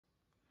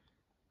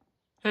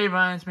Hey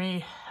everyone, it's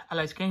me,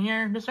 Alex King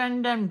here. This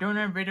time I'm doing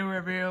a video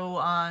review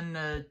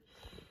on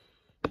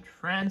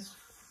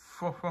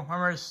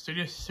Transformers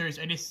Studio Series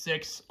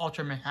 86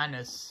 Ultra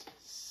Magnus.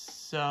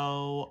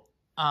 So,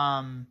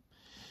 yeah,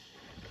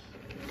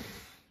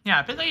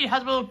 basically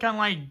Hasbro kind of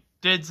like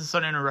did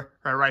something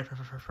right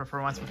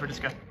for once for this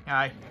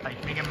guy,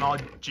 like making him all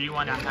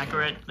G1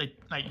 accurate,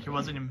 like he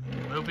was in the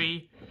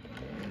movie.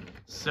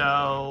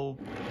 So,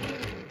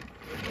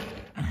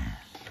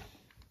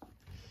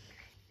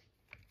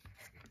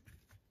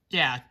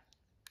 yeah,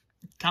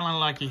 kind of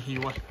like he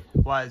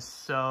was.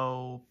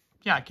 So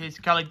yeah, he's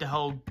kind of like the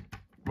whole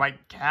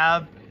white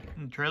cab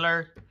in the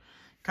trailer,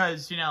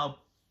 because he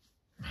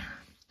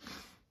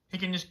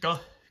can just go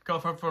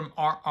from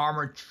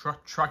armored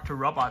truck to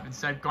robot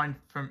instead of going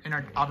from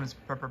inner Optimus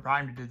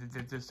Prime to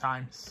this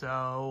time.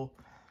 So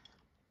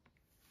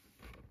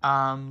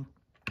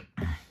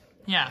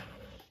yeah,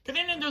 because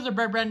then there's a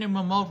brand new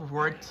mode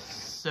for it.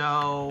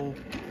 So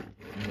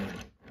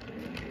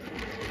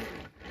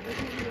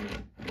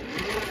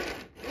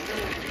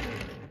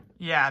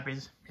yeah,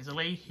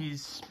 basically,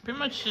 he's pretty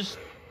much just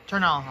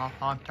turn on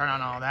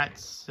all that.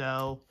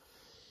 So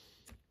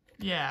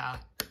yeah,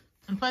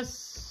 and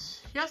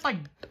plus he has like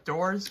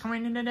doors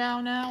coming in and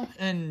out now,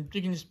 and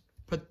you can just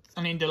put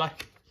the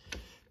like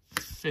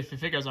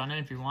figures on it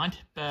if you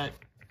want. But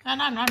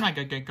and I'm not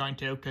going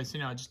to, because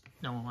I just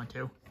don't want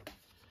to.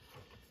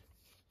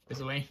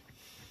 Basically,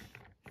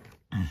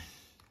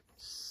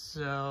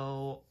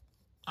 so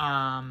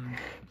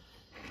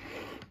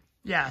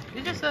yeah,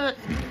 it's just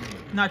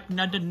not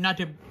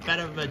too bad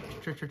of a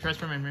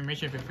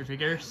transformation for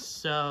figure.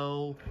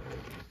 So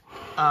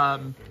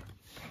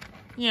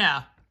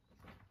yeah,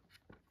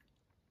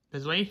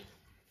 basically.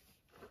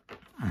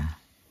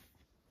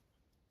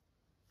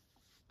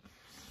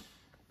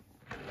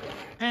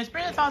 And it's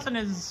pretty awesome.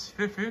 His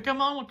Fuka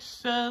mode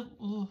looks a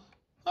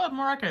lot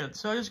more accurate,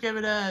 so I just give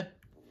it a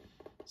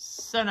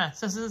 7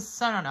 out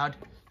of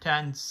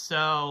 10.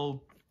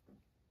 So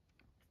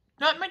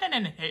no, maybe not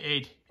an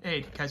 8,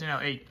 because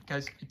 8,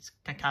 because it's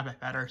kind of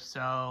better.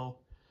 So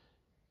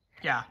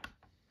yeah.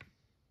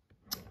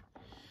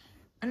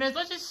 And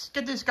let's just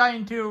get this guy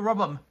into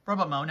robot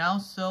mode now.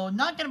 So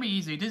not gonna be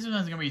easy. This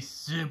one's gonna be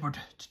super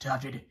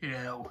tough to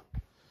do.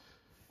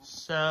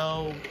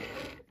 So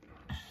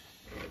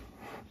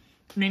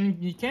I mean,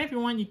 you can, if you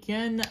want, you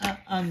can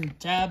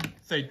untab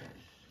the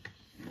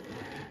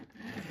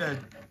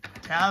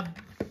tab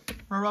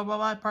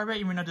robot part of it,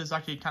 even though this is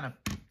actually kind of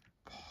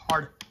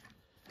hard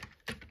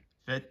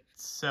fit.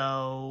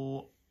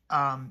 So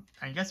I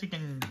guess you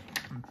can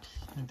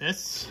do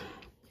this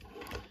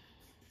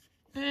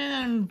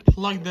and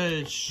plug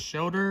the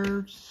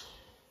shoulders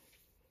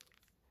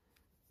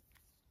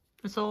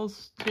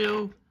missiles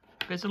too,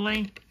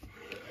 basically.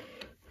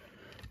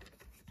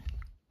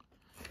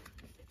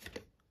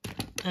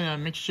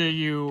 Make sure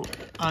you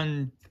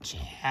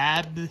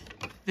untab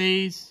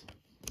these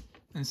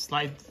and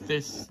slide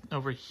this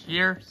over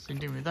here. Same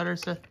thing with the other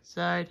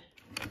side.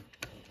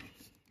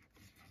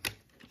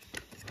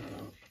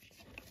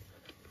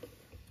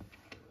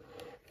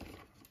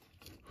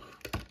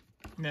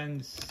 And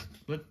then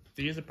split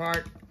these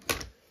apart.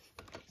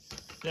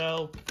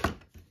 So,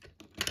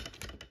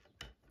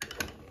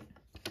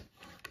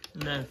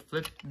 and then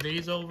flip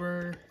these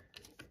over.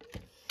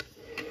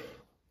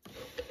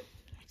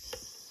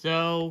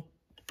 So,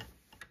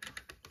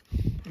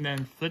 and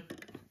then flip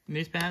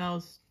these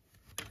panels,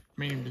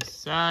 meaning the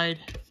side.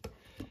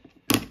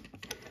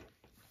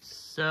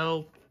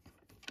 So,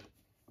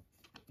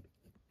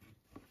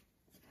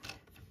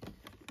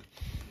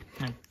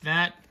 like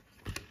that.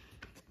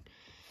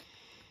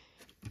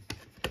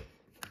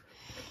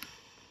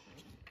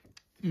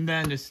 And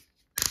then just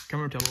come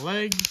over to the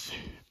legs,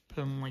 put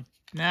them like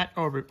that.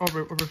 Or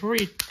before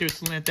you do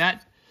something like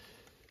that,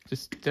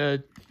 just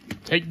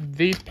take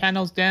these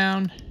panels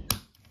down,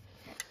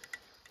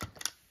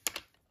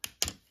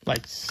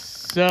 like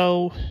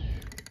so,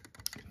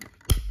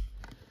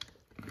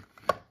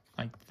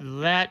 like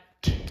that,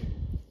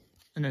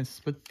 and then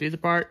split these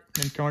apart,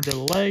 and then come over to the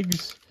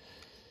legs,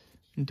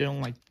 and do them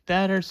like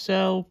that or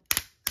so.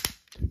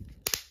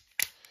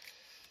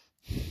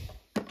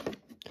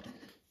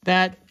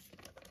 That.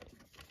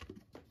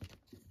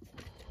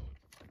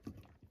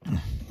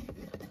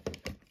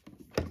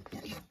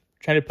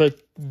 Try to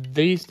put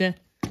these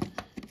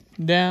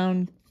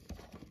down.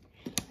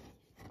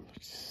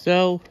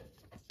 So,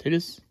 take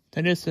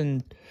this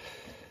and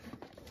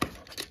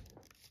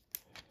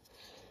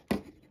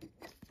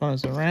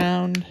funnels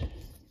around.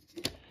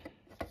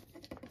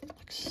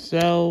 Like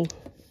so.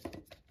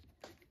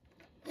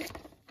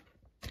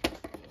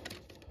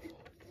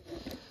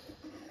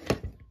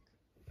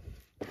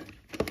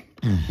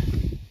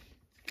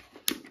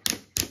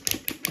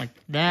 Like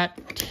that.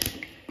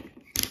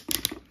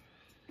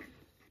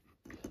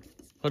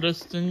 Put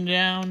this thing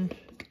down,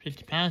 put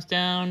the panels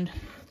down,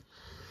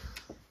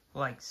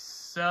 like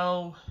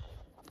so,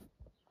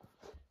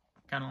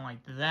 kind of like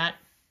that.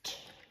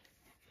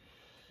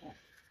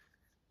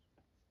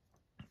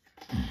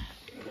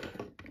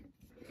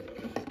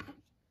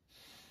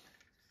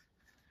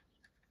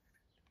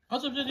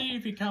 Also,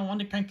 if you kind of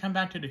want to come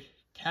back to the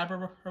cab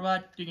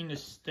robot, you can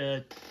just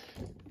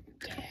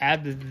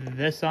have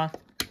this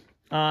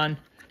on.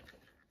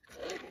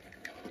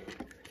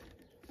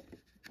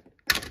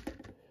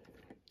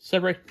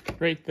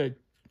 Separate the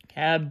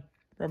cab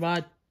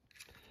robot.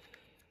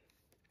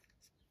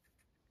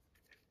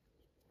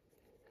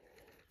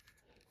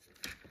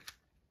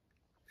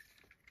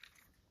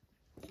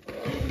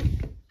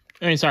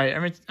 I mean, sorry.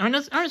 I'm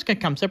just gonna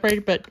come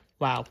separated, but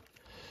wow.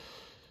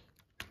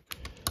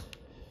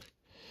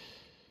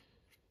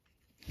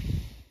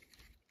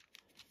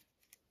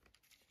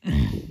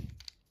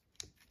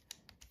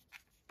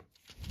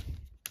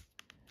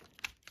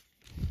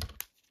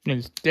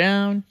 It's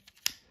down.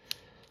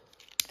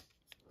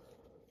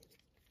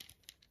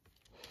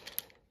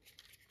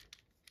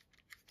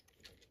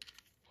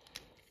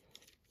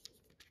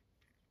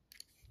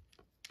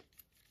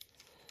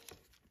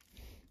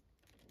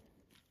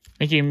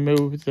 Make you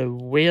move the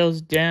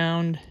wheels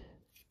down.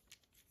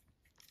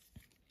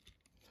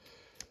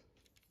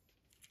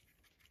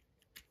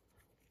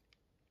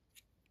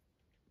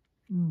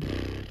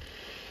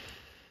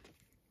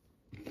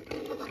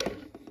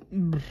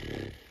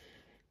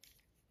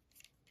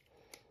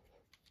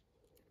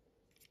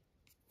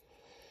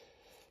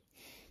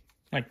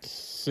 Like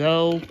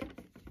so.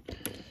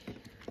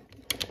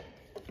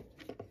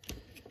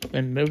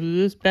 Then move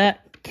this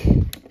back.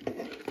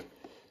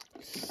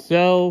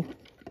 So.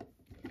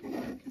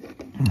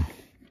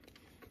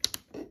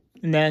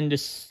 And then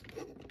just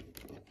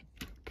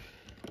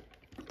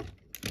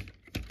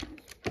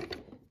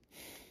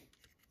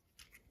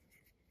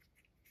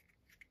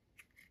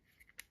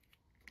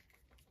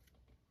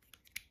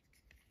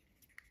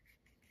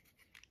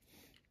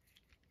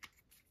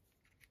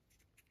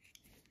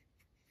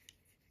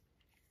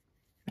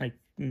like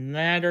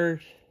that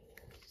or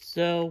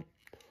so.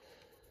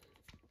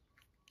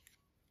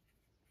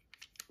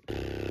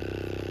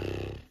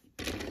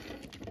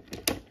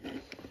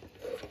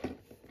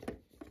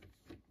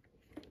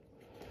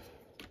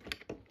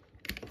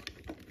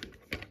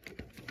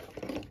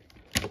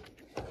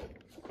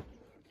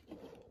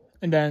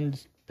 And then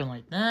spin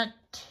like that.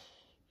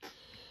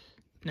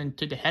 And then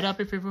to the head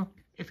up if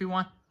you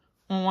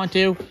want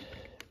to,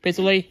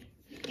 basically.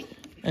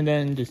 And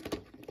then just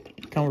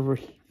come over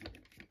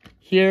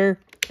here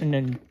and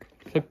then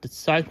flip the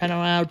side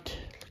panel out,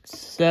 like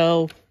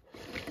so.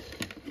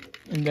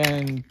 And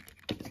then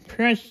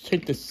pretty much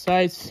take the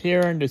sides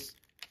here and just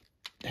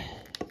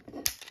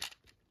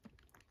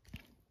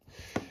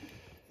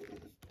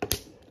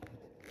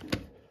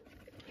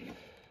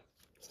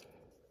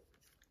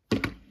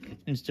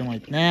just doing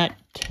like that.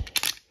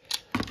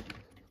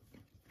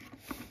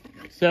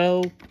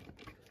 So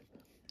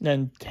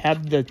then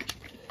tab the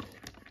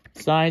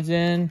sides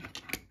in.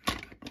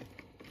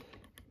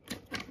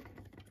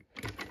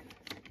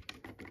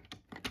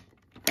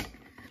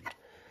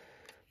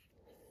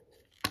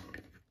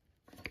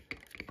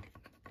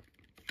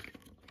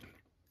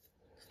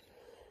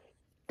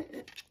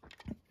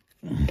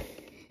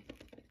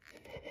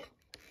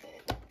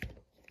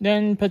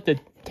 Then put the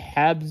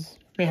tabs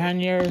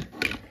behind here,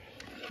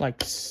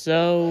 like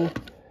so.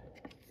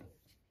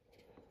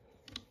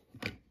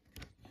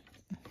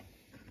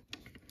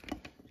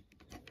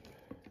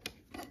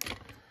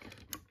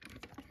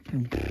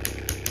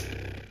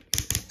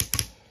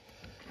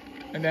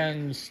 And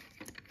then just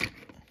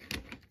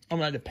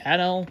open the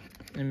panel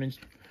and then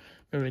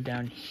move it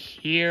down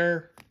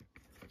here.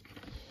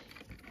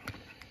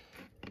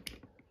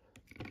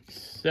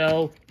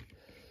 So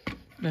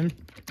then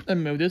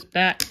move this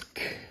back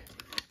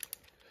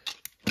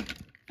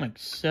like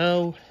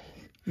so.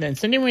 And then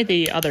same with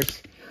the other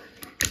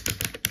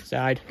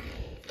side.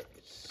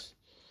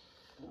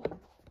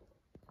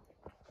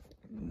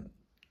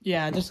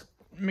 Yeah, just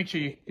make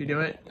sure you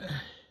do it.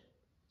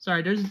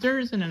 Sorry, there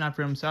isn't enough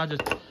room, so I'll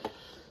just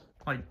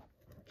like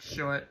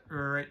show it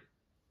right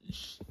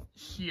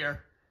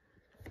here.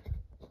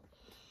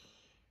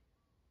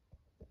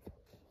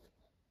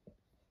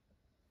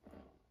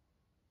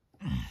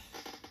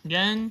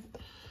 Again,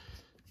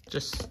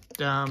 just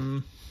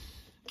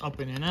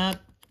open it up.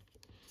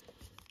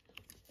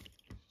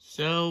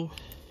 So,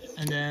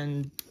 and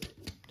then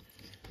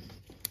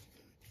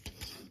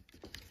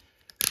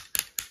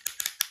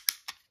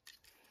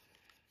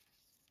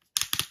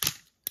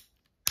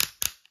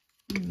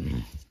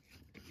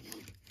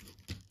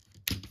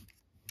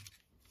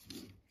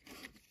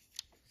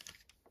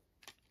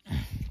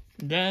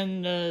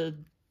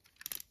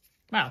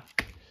wow,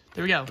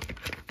 there we go.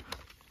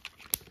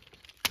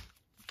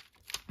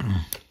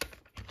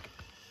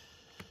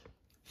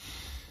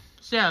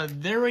 So yeah,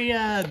 there we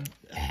have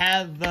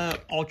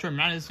Ultra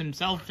Magnus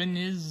himself in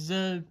his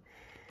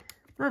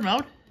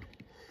remote.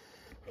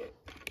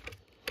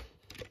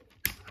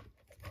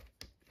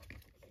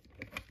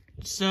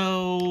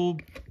 So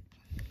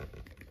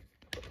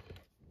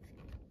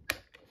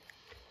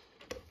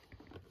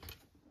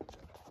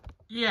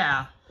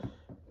yeah,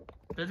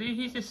 but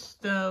he's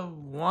just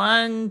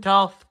one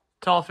tall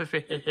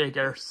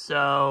figure.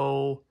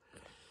 So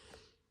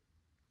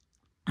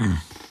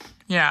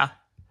yeah.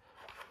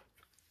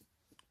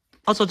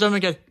 Also, don't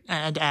forget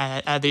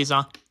add these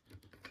on.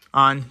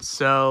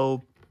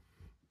 So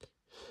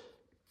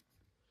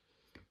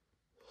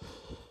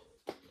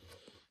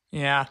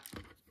yeah.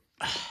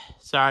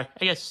 Sorry,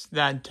 I guess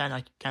that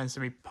antenna tends to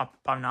be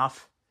popping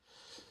off.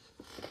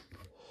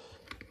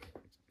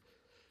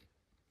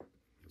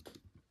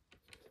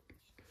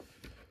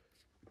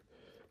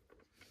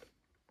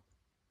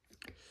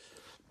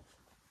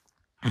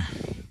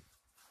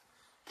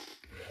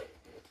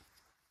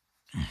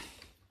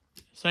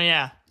 So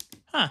yeah,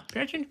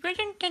 Virgin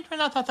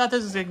I thought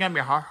this was gonna be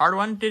a hard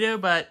one to do,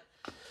 but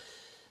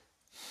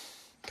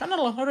kind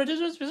of harder. This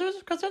one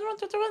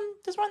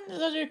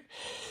is actually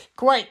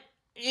quite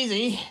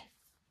easy,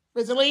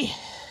 basically.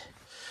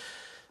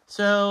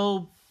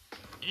 So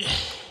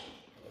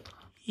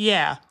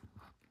yeah.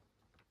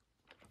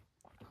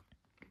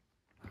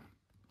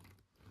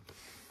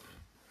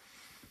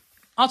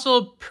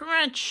 Also, pretty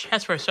much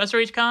as for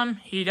accessories come,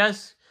 he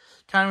does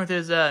come with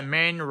his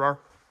main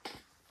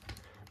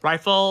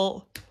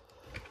rifle,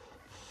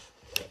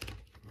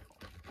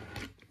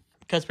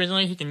 because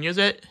presently he can use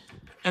it,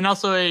 and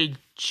also a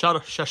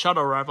shuttle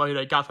rifle that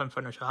I got from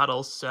the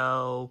shuttles.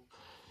 So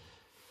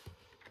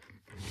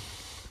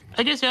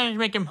I guess I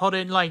make him hold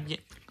it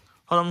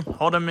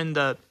hold him in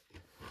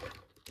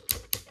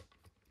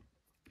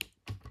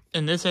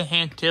this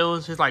hand too.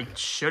 It's just like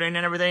shooting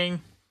and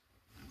everything.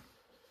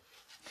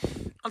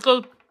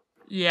 Also,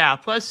 yeah.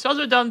 Plus,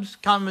 also does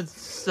come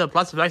with the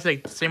plus effects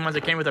like the same ones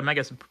that came with the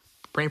Mega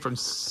Supreme from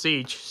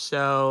Siege.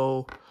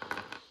 So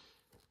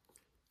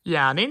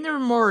yeah, I think they're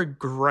more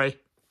gray,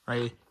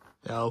 right?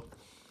 Though.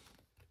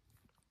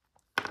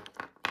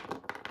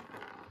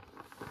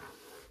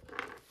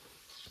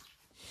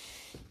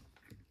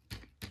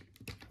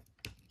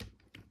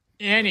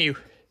 Anyways,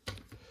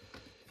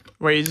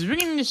 we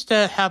can just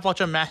have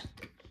Ultra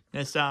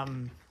Magnus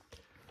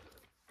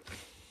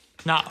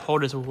not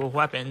hold his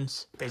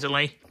weapons,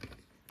 basically.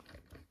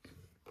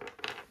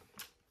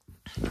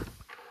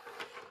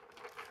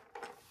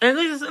 And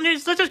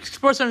let's just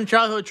explore some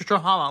childhood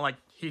trauma, like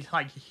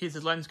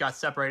his lens got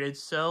separated.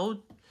 So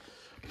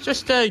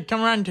just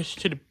come around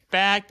to the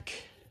back,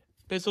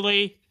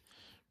 basically,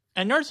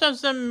 and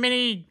notice some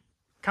mini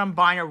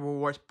combiner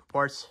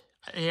reports.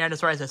 Yeah,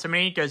 that's right. I said so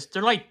many because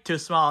they're like too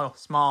small.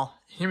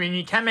 I mean,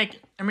 you can't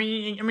make. I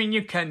mean,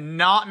 you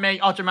cannot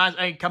make Ultraman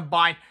a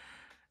combiner.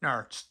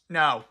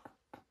 No,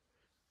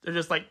 they're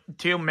just like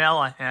two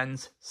male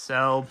ends.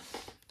 So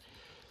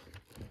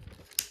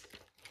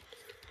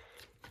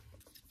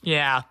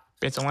yeah,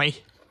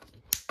 basically.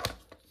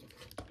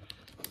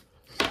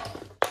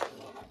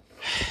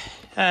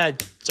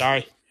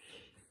 Sorry.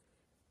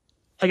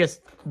 I guess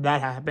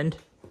that happened.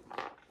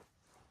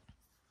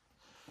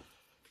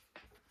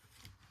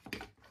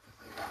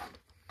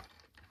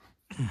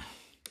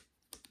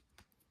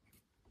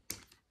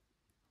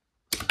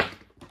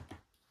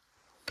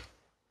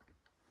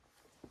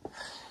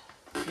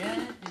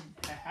 Yeah,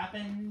 it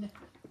happened.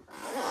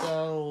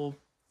 So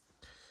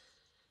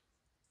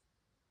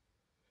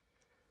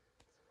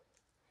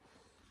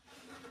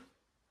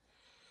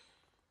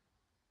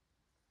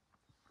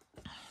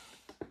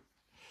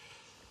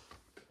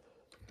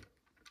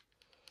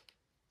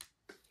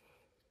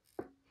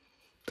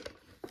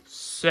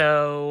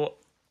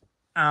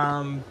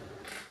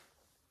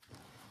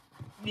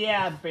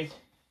yeah, basically,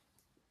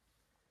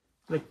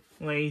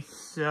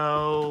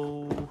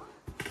 so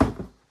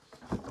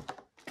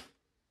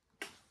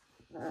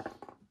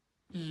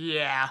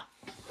yeah.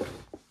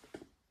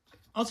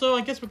 Also,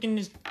 I guess we can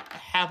just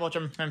have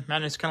Ultra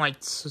Magnus kind of like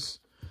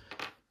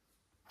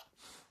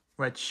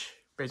which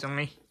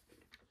basically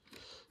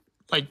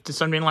like to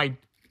something like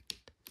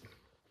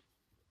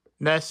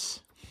this,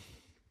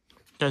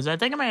 because I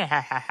think I might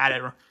have had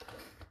it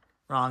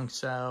wrong.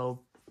 So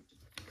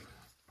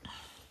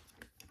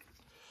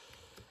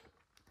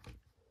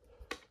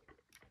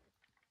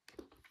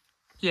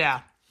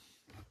yeah,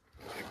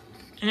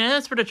 and then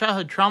that's for the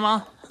childhood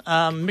trauma.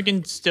 We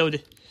can still do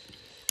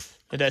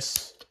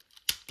this.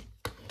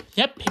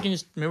 Yep, he can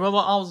just move over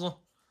all his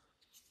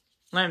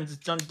limbs,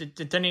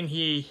 pretending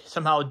he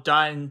somehow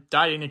died in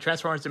the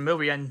Transformers the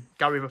movie and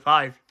got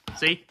revived.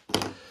 See?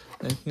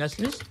 Let's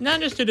now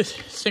just do the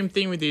same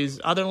thing with these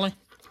other limbs.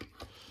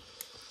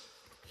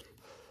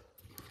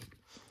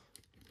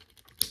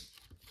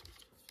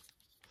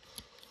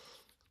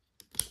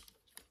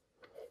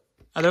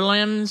 Other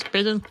limbs,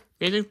 basically.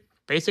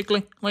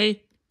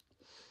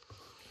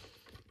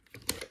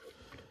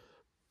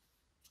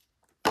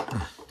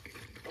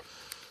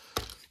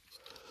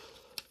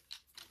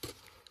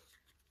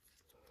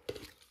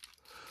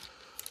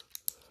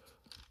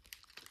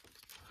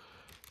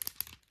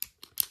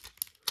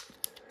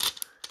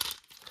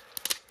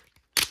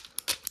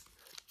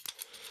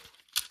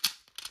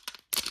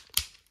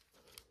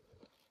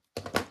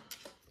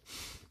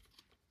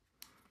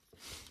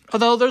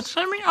 Although there's,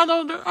 I mean,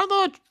 although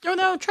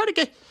try to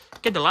get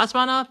the last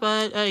one up,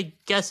 but I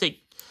guess it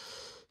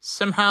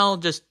somehow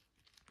just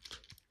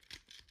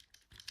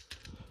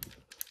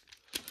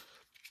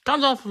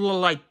comes off a little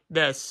like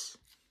this,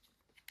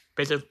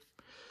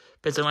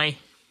 basically.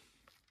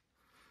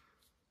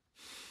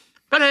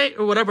 But hey,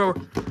 whatever.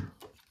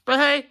 But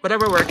hey,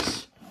 whatever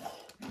works.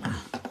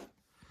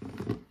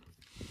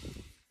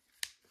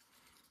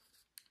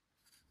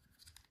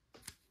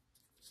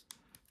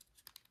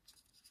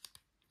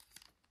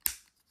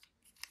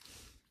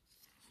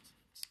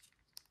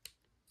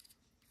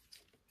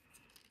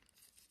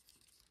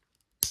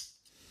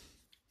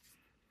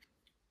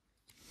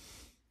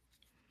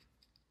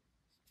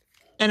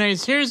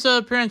 Anyways, here's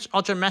Prince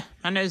Ultra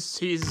Magnus.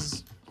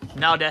 He's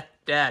now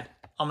dead.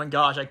 Oh my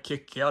gosh, I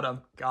killed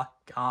him.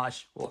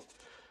 Gosh.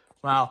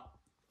 Wow.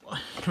 I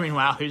mean,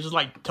 wow, he's just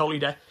like totally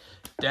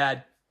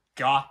dead.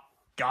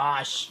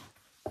 Gosh.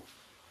 I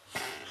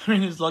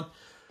mean, he's like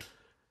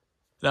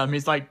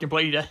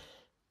completely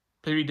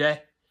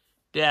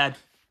dead.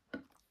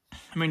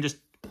 I mean, just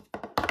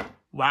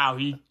wow,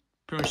 he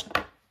pretty much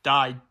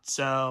died.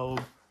 So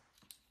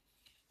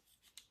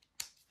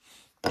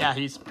yeah,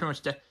 he's pretty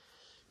much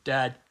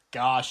dead.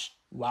 Gosh,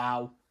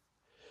 wow.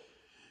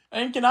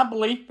 I cannot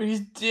believe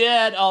he's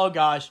dead. Oh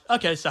gosh.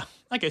 Okay,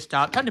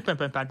 stop. Time to put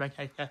back.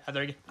 Hey,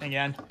 there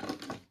again.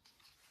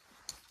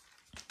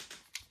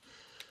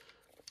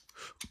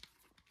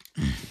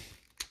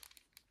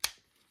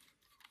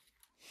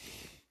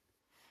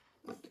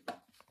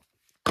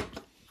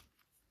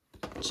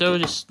 So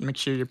just make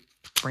sure you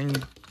bring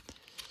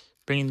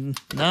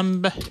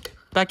them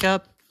back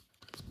up.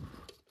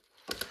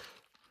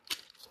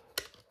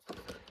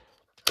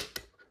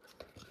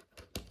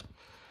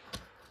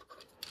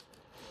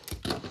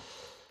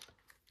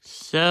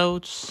 So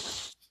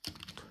it's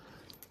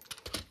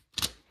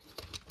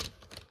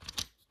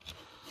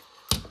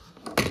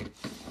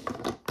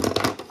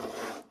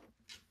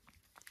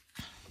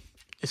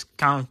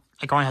kind of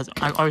like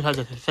I always have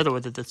to fiddle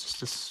with it. It's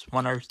just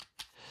one or.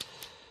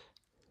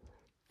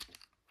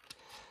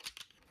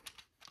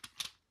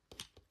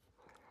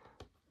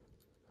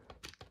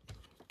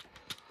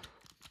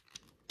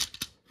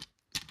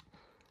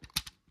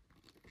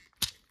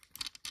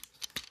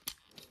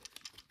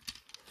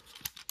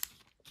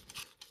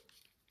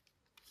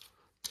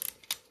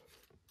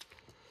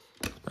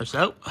 Or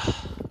so.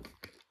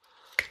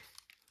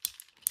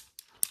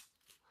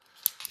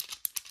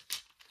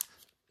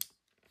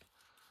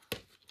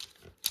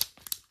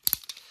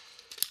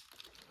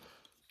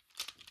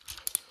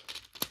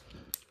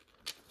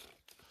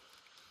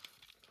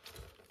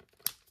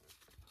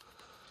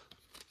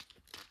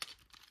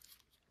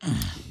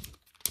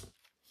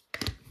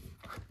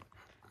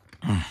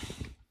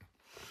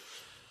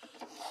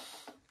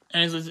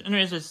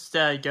 Anyways, just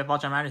get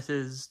Ultra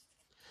Magnus's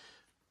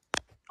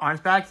arms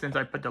back since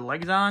I put the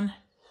legs on.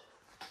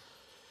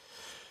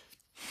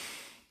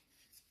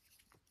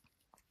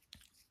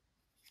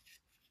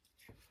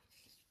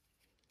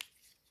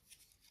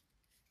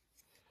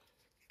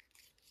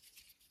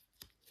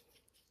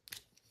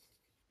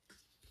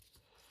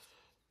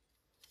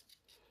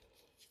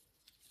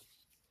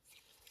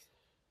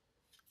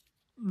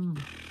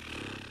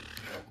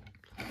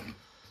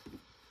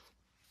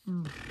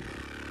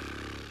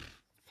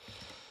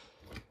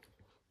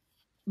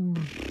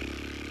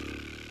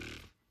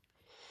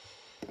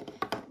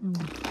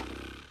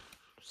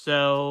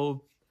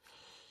 So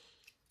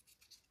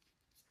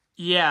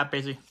yeah,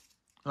 basically,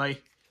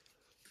 like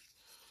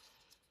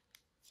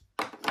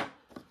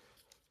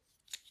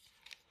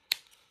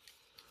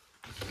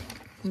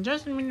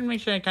just make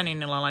sure I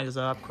kind of line this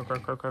up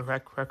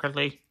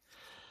correctly.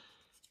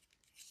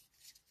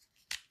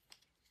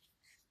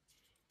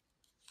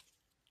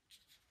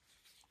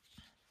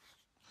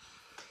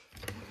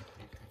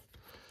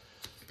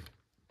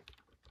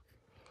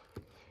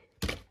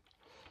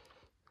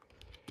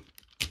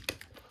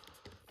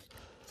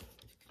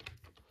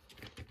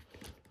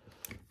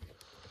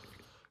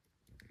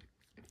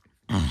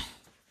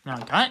 Now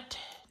I got it.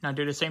 Now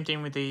do the same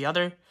thing with the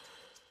other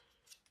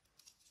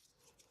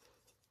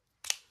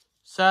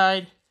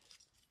side.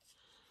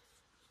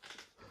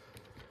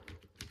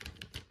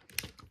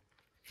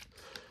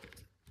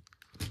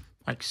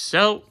 Like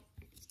so.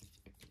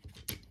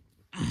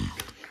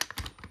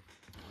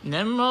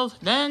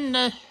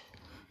 Then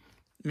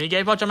me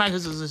gave Ultra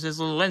Magnus his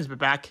little lens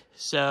back.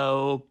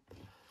 So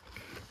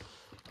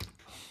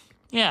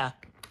yeah.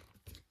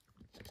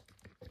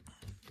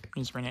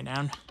 Just bring it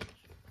down.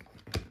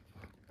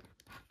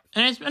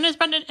 Anyways,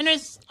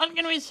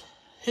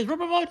 his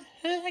rubber mode,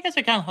 I guess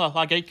I kind of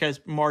like it because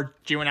more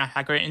genuine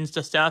accurate and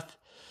stuff.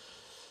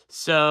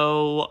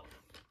 So,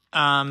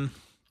 yeah,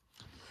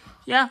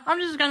 I'm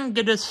just gonna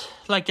give this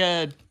like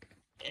a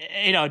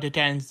 8 out of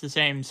 10. It's the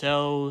same.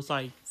 So it's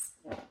like,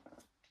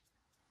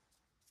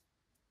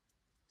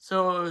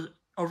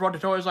 overall the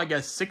total is like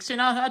a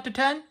 16 out of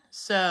 10.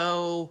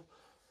 So,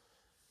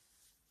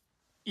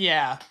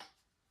 yeah,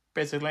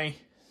 basically.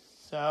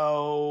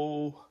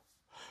 So.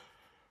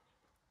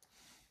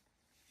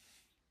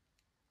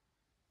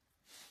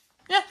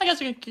 Yeah, I guess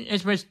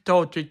it's pretty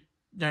told to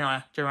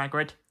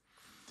accurate.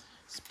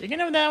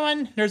 Speaking of that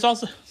one, there's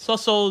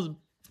also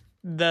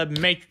the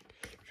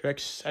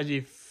Matrix as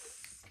you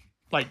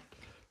like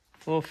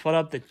fold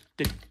up the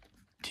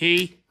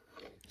T.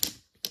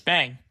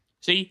 Bang.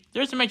 See,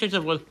 there's the Matrix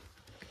of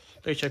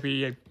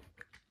HIP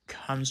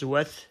comes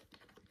with.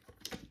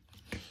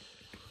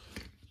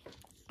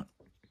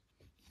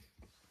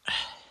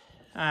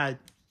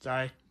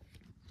 Sorry.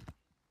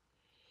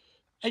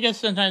 I guess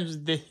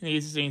sometimes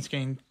these things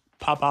can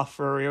pop off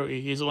for real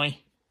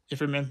easily if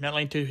you're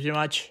meddling too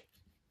much.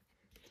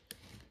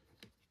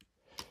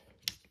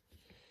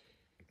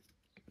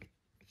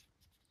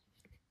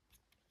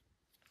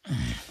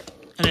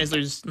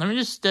 Anyways, let me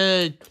just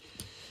get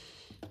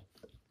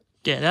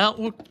it out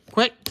real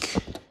quick.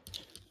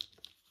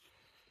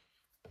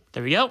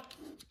 There we go.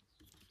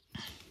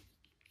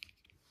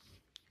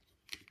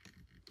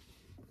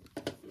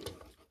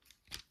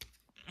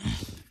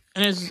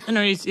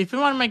 Anyways, if you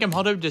want to make them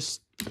holder,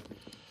 just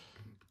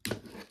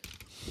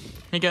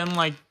make them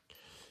like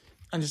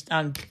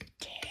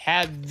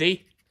tab these.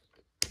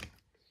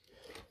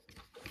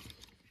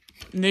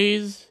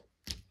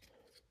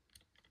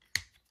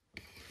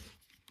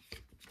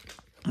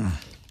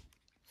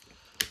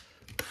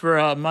 For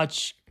a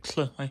much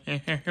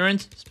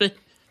clearance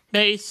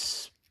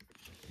space.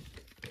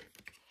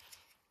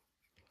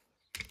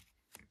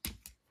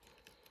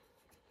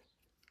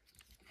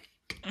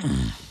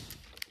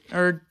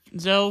 Or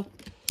so.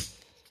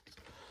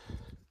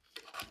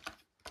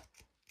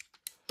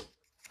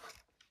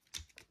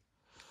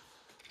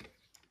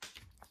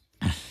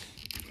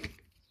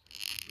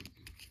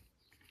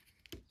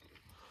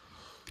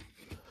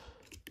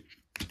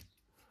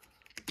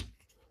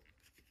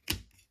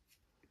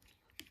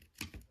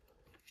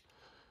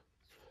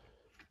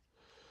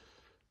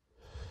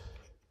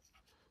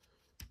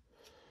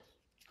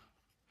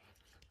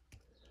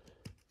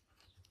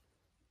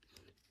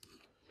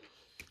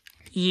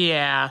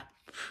 Yeah,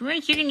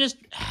 pretty much you can just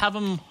have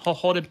him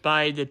hold it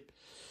by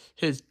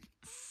his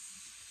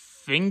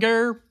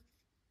finger,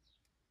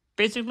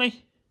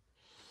 basically.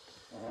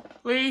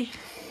 I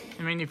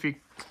mean, if you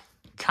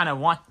kind of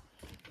want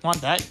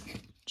that,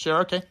 sure,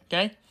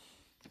 okay.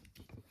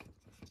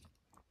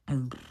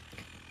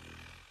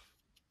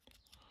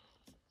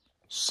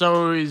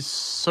 So he's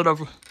sort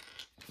of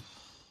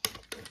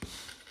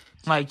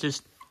like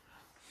just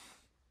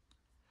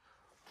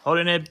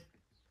holding it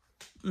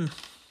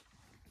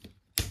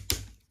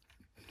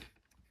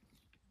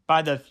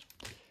by the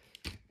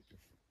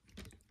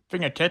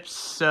fingertips,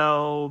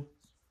 so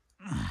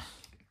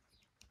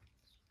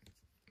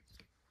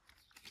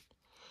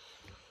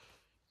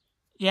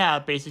yeah,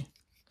 basically,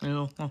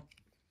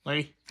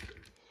 like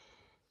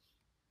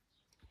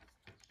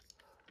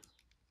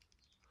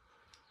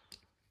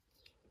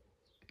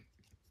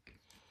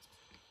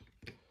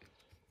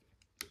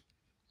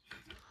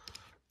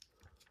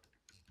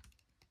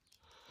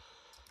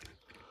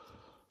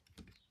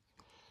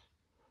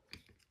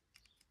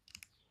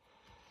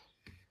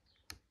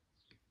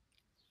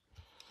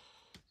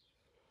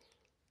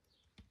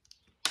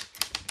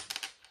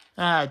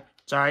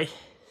sorry.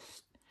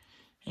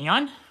 Hang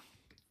on.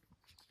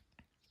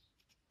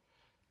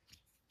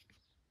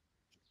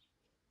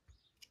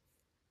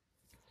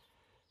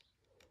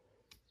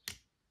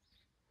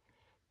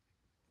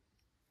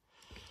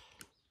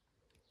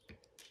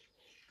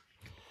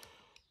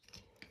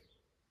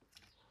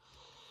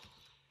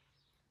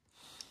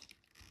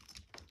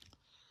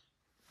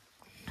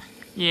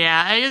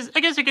 Yeah, I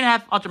guess you can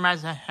have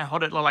Ultraman and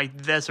hold it like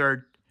this,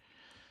 or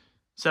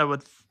so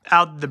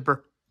without the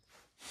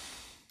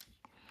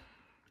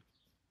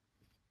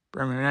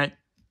permanent.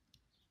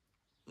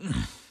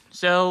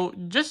 So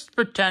just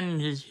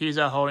pretend he's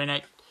holding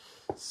it.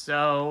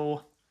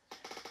 So,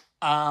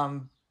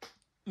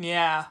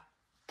 yeah.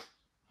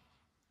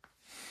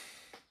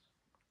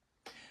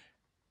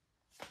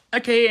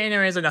 Okay.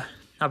 Anyways, enough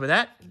of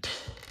that.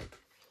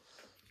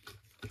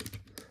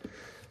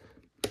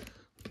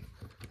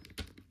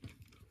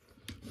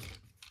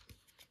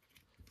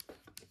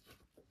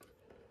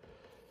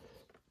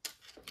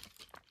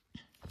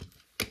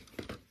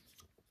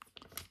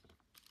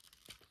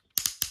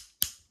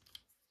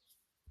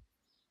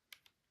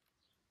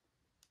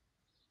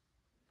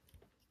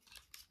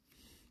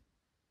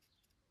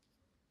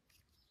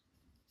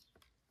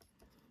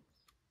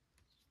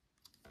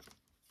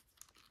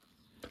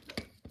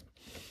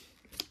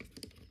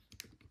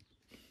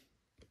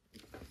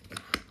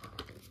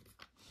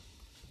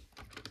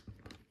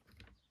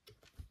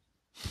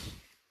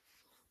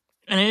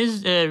 And it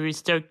is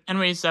restored.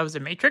 Anyways, that was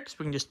a matrix.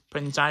 We can just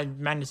put inside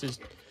Magnus's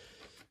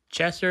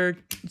chest or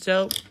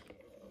so.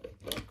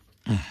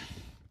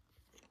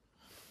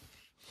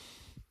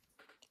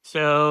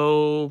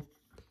 So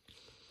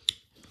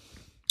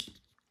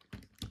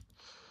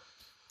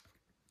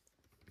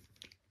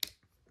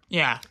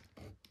yeah.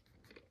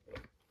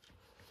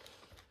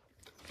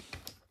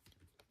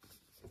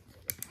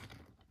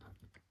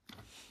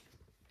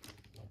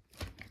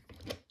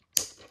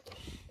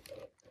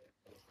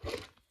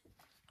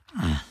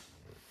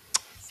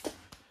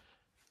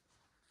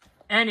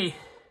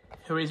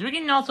 Anyways, we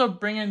can also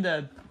bring in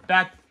the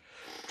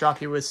backdrop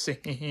he was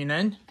singing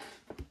in.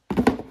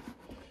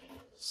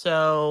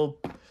 So,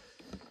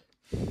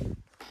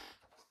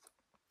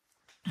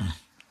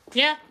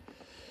 yeah.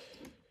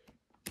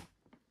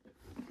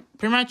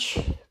 Pretty much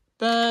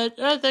But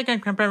I think I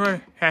can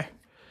remember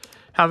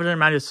having in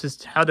mind is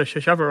just how to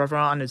shove it over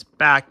on his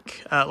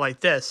back like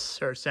this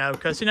or so,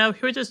 because he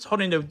was just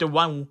holding the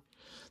one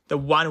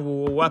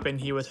weapon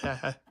he was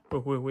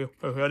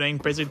holding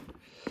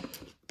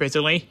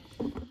basically.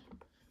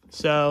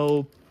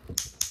 So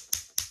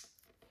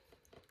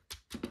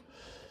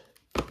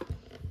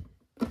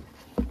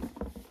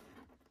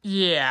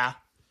yeah.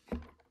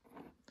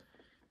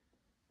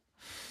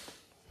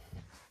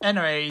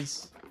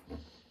 Anyways,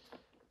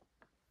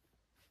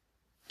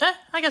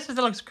 I guess it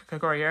looks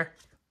cool here.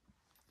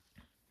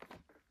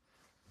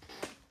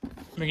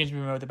 We can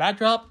remove the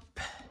backdrop.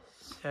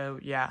 So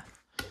yeah,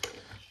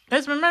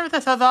 let's remember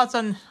the thoughts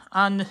on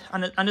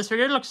this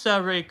video. It looks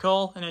really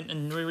cool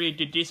and really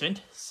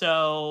decent.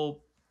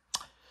 So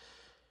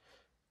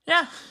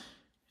yeah.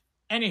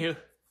 Anywho,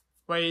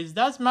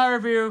 that's my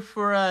review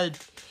for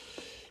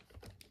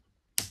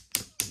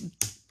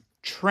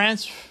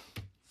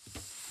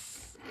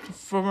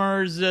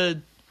Transformers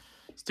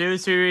Studio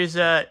Series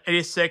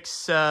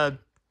 86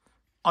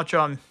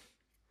 Ultra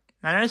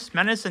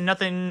Magnus, and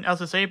nothing else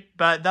to say.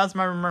 But that's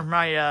my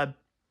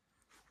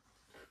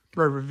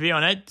review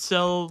on it.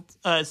 So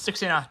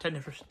 16 out of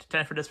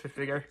 10 for this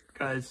figure,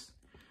 because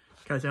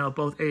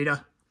both 8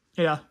 out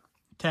of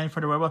 10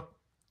 for the robot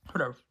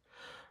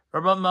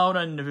mode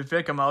and the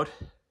vehicle mode.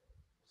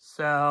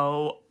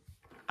 So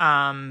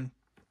and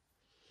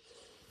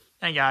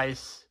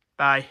guys,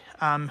 bye.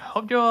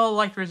 Hope you all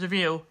liked this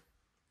review.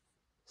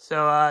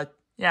 So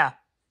yeah,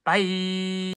 bye.